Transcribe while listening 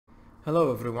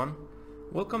Hello everyone,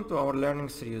 welcome to our learning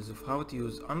series of how to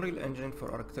use Unreal Engine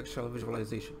for architectural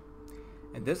visualization.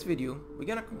 In this video, we're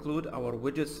going to conclude our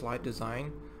widget slide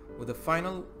design with the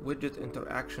final widget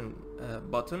interaction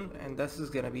button, and this is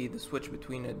going to be the switch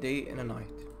between a day and a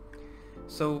night.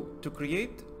 So to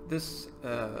create this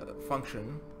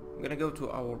function, I'm going to go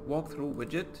to our walkthrough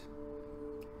widget,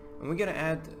 and we're going to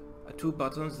add two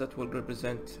buttons that will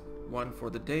represent one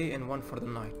for the day and one for the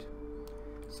night.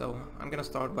 So I'm gonna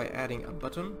start by adding a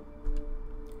button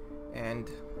and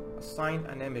assign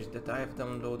an image that I have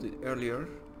downloaded earlier.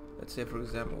 Let's say, for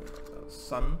example,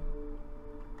 sun,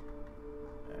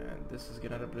 and this is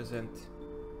gonna represent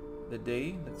the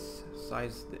day. Let's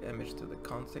size the image to the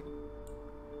context,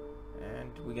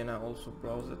 and we're gonna also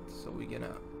browse it. So we're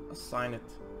gonna assign it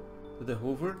to the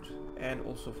hovered and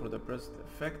also for the pressed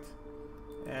effect,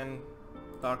 and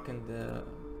darken the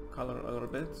color a little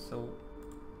bit. So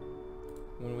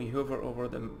when we hover over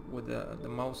them with the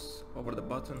mouse over the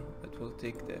button, it will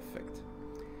take the effect.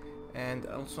 And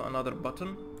also another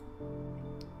button,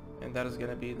 and that is going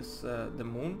to be this the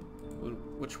moon,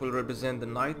 which will represent the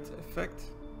night effect.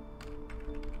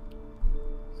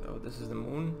 So this is the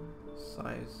moon,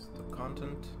 size to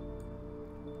content,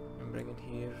 and bring it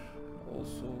here.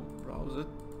 Also browse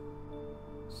it.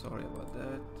 Sorry about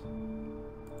that.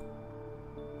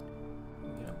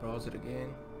 I'm gonna browse it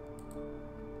again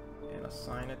and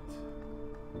assign it,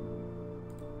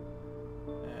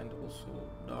 and also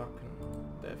darken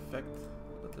the effect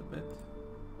a little bit,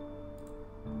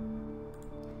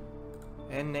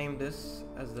 and name this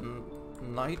as the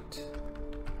night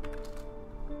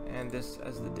and this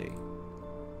as the day.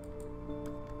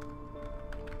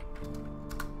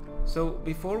 So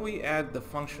before we add the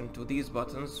function to these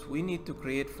buttons, we need to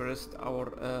create first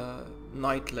our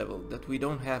night level that we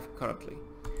don't have currently.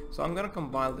 So I'm gonna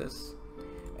compile this.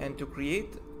 And to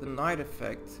create the night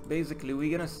effect, basically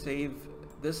we're gonna save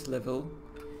this level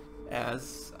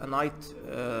as a night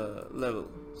level.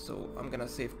 So I'm gonna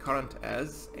save current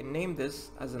as and name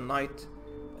this as a night.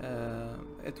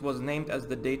 It was named as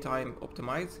the daytime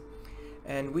optimized,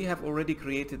 and we have already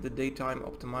created the daytime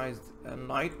optimized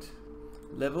night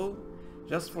level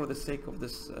just for the sake of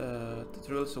this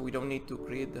tutorial, so we don't need to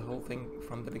create the whole thing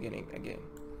from the beginning again.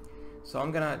 So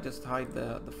I'm gonna just hide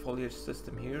the foliage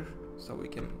system here, so we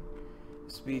can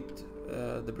speed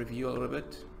the preview a little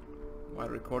bit while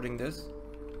recording this.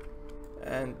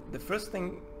 And the first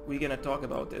thing we're gonna talk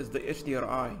about is the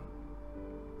HDRI.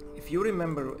 If you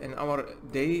remember, in our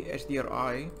day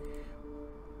HDRI,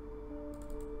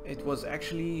 it was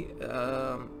actually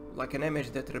like an image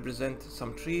that represents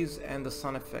some trees and the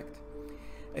sun effect.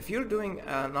 If you're doing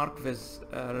an Arch-viz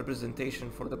representation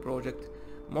for the project,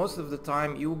 most of the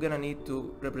time you're gonna need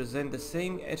to represent the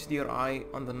same HDRI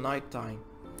on the night time.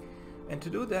 And to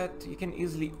do that, you can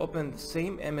easily open the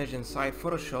same image inside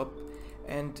Photoshop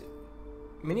and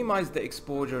minimize the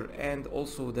exposure and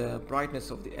also the brightness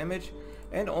of the image,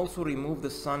 and also remove the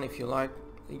sun if you like.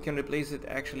 You can replace it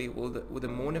actually with the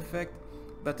moon effect,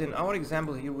 but in our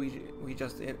example here we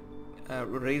just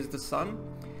erase the sun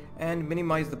and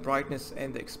minimize the brightness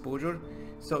and the exposure.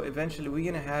 So eventually we're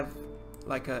gonna have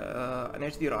like an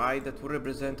HDRI that will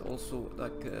represent also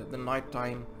like the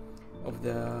nighttime of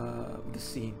the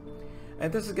scene.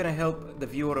 And this is going to help the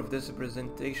viewer of this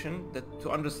presentation to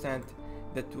understand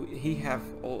that he have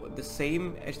the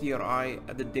same HDRI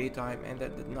at the daytime and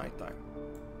at the nighttime.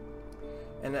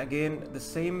 And again, the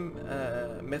same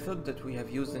method that we have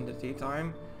used in the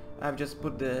daytime, I've just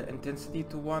put the intensity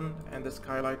to 1 and the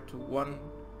skylight to 1.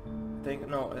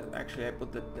 Actually I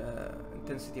put the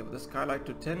intensity of the skylight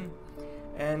to 10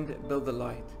 and build the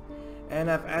light.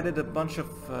 And I've added a bunch of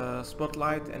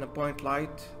spotlight and a point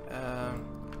light,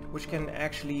 which can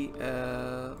actually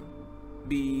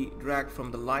be dragged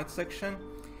from the light section,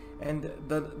 and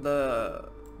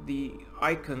the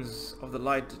icons of the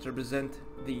light that represent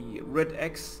the red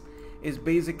X is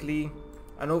basically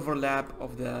an overlap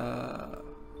of the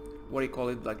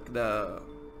like the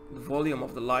volume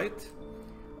of the light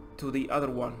to the other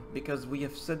one, because we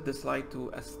have set this light to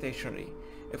a stationary.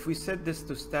 If we set this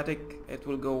to static, it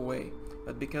will go away,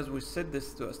 but because we set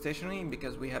this to a stationary,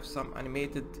 because we have some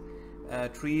animated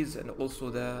trees and also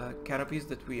the canopies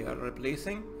that we are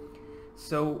replacing,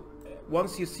 so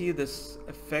once you see this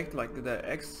effect like the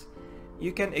X,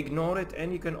 you can ignore it,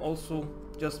 and you can also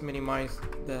just minimize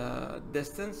the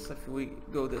distance. If we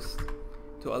go this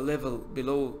to a level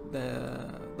below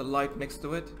the light next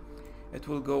to it, it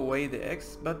will go away the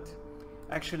X. But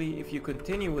actually if you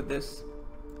continue with this,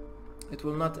 it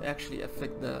will not actually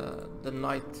affect the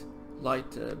night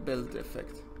light build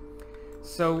effect.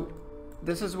 So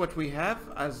this is what we have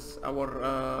as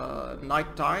our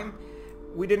night time.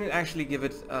 We didn't actually give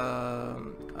it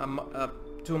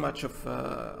too much of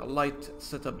a light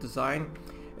setup design.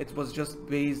 It was just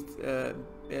built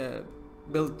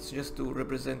just to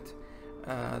represent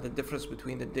the difference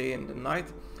between the day and the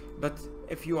night. But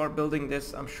if you are building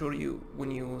this, I'm sure when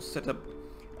you set up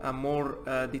a more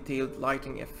detailed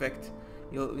lighting effect,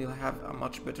 you'll have a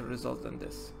much better result than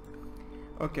this.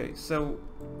 Okay, so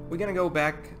we're gonna go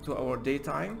back to our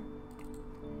daytime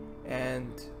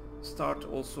and start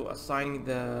also assigning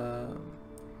the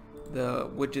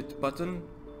widget button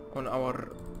on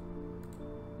our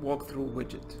walkthrough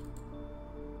widget.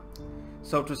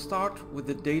 So to start with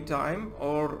the daytime,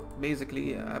 or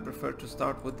basically I prefer to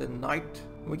start with the night,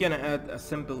 we're gonna add a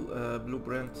simple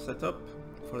blueprint setup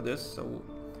for this. So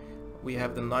we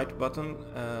have the night button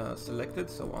selected,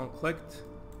 so unclicked.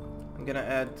 I'm gonna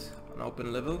add an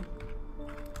open level,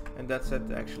 and that's it.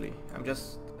 Actually, I'm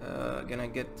just gonna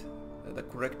get the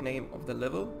correct name of the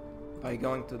level by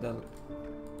going to the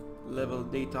level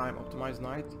daytime optimize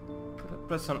night,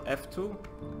 press on F2,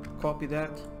 copy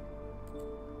that,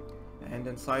 and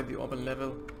inside the open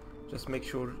level just make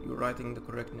sure you're writing the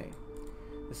correct name.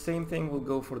 The same thing will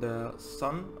go for the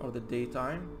sun or the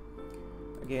daytime.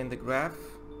 Again, the graph,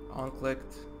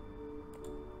 unclicked,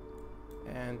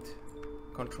 and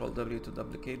Control W to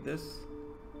duplicate this,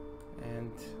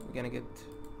 and we're gonna get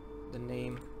the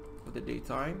name of the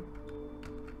daytime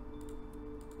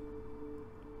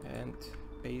and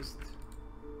paste,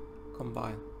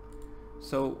 compile.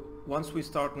 So once we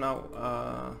start now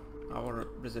our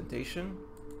presentation,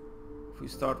 if we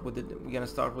start with we're gonna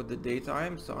start with the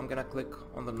daytime. So I'm gonna click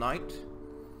on the night,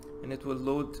 and it will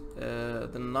load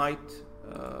the night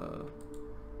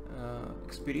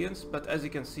experience. But as you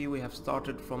can see, we have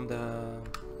started from the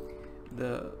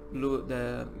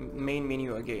main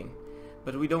menu again,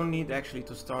 but we don't need actually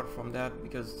to start from that,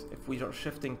 because if we are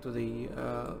shifting to the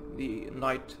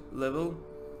night level,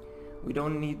 we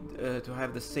don't need to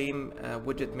have the same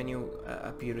widget menu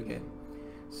appear again.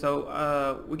 So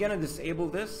we're gonna disable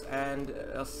this and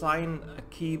assign a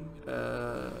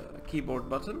keyboard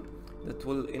button that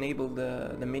will enable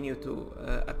the menu to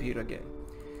appear again.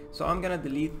 So I'm gonna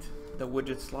delete the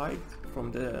widget slide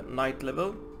from the night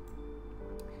level,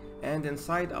 and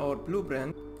inside our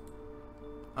blueprint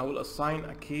I will assign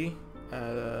a key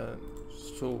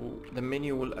so the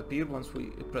menu will appear once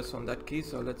we press on that key.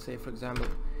 So let's say, for example,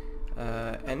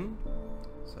 N.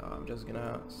 So I'm just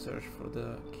gonna search for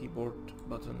the keyboard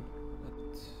button.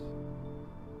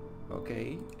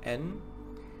 Okay, N,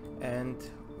 and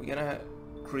we're gonna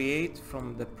create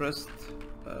from the pressed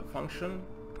function,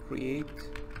 create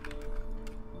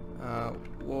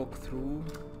walkthrough,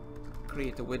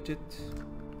 create a widget,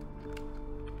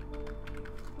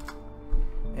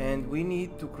 and we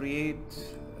need to create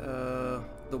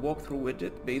the walkthrough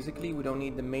widget. Basically, we don't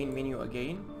need the main menu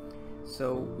again,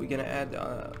 so we're gonna add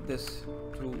this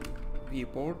to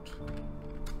viewport.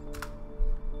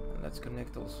 Let's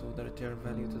connect also the return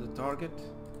value to the target,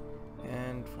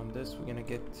 and from this we're gonna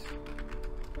get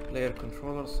player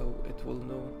controller, so it will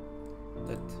know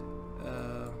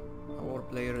that our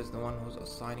player is the one who's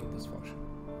assigning this function.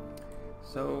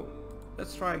 So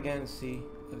let's try again and see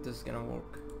if this is gonna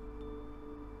work.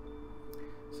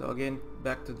 So again,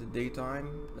 back to the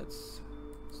daytime, let's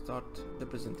start the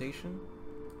presentation.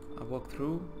 I walk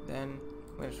through, then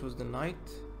I'm going to choose the night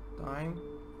time,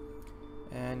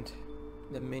 and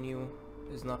the menu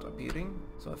is not appearing.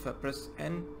 So if I press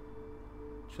N,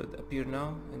 it should appear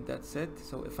now, and that's it.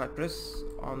 So if I press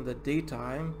on the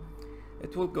daytime,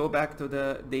 it will go back to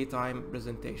the daytime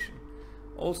presentation.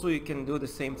 Also, you can do the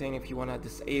same thing if you want to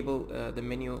disable the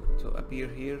menu to appear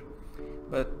here,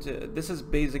 but this is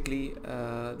basically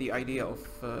the idea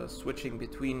of switching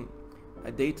between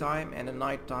a daytime and a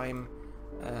nighttime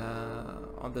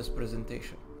on this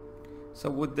presentation. So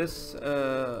with this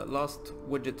last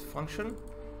widget function,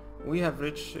 we have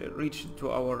reached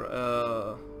to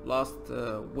our last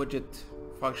widget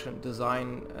function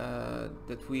design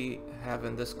that we have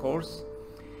in this course.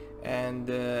 And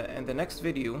in the next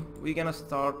video, we're gonna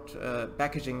start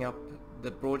packaging up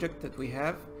the project that we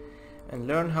have and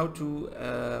learn how to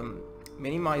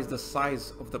minimize the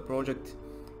size of the project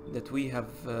that we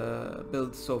have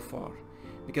built so far.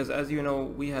 Because as you know,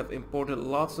 we have imported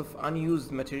lots of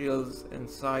unused materials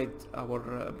inside our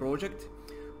project,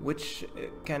 which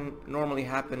can normally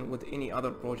happen with any other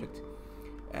project.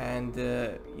 And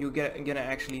you're gonna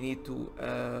actually need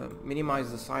to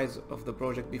minimize the size of the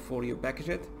project before you package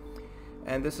it.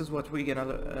 And this is what we're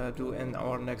gonna do in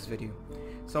our next video.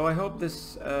 So I hope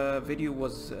this video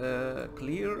was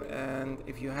clear, and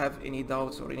if you have any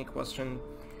doubts or any question,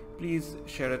 please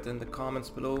share it in the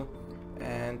comments below,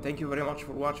 and thank you very much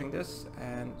for watching this,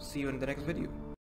 and see you in the next video.